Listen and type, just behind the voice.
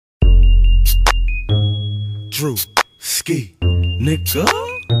Dru-Ski, nigga.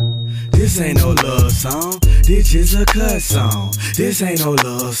 This ain't no love song, this just a cut song. This ain't no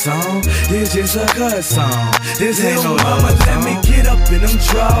love song, this just a cut song. This ain't no love song. Let me get up in them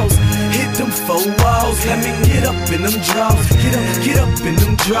drawers, hit them 4 walls. Let me get up in them drawers, get up in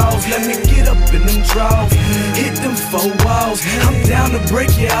them drawers. Let me get up in them drawers, hit them 4 walls. I'm down to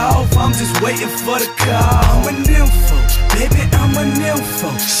break you off, I'm just waiting for the call. I'm a NYMPHO, baby, I'm a NYMPHO.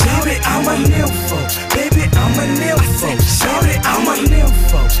 Shout it, I'm a NYMPHO, baby, I'm a NYMPHO. Shout it, I'm a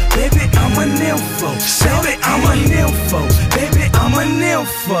NYMPHO, baby, I'm a NYMPHO. Shout it, I'm a NYMPHO, baby, I'm a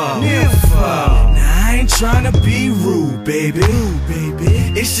NYMPHO. Now I ain't tryna be rude, baby.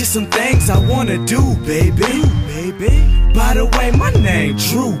 It's just some things I wanna do, baby. By the way, my name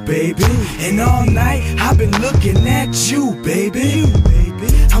Dru, baby. And all night I've been looking at you, baby.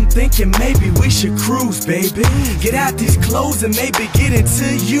 I'm thinking maybe we should cruise, baby. Get out these clothes and maybe get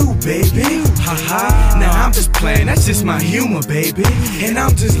into you, baby. Haha, now I'm just playing, that's just my humor, baby. And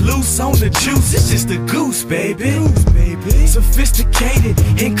I'm just loose on the juice, it's just a goose, baby. Sophisticated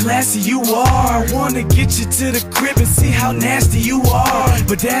and classy you are. I wanna get you to the crib and see how nasty you are.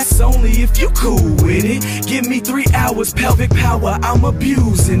 But that's only if you cool with it. Give me 3 hours, pelvic power, I'm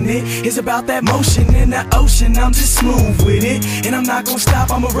abusing it. It's about that motion in the ocean, I'm just smooth with it. And I'm not gonna stop,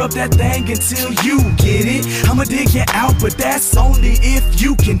 I'ma rub that thing until you get it. I'ma dig you out, but that's only if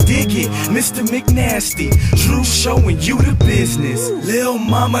you can dig it. Mr. McNasty, Dru showing you the business. Lil'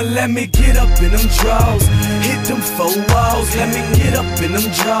 mama, let me get up in them drawers, hit them 4 walls. Let me get up in them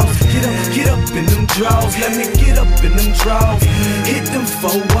drawers, get up in them drawers. Let me get up in them drawers, hit them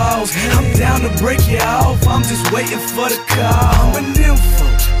 4 walls. I'm down to break you off, I'm just waiting for the call. I'm a NYMPHO,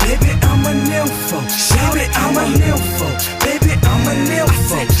 baby, I'm a NYMPHO. Shout it, I'm a NYMPHO, baby, I'm a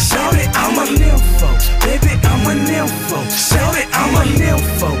NYMPHO. Shout it, I'm a NYMPHO, baby, I'm a NYMPHO. Shout it, I'm a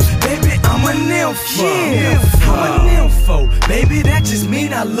NYMPHO, baby, I'm a NYMPHO. I'm a NYMPHO, baby, that just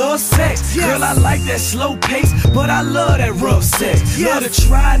mean I love sex. Girl, I like that slow pace, but I love that rough sex. Love to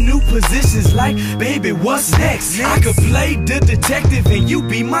try new positions like, baby, what's next? I could play the detective and you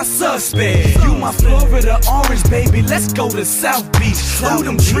be my suspect. You my Florida orange, baby, let's go to South Beach. Do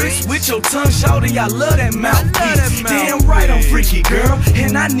them tricks with your tongue, shawty, I love that mouthpiece. Damn right, I'm freaky, girl,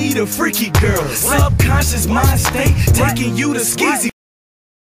 and I need a freaky girl. Subconscious mind state, taking you to skeezy.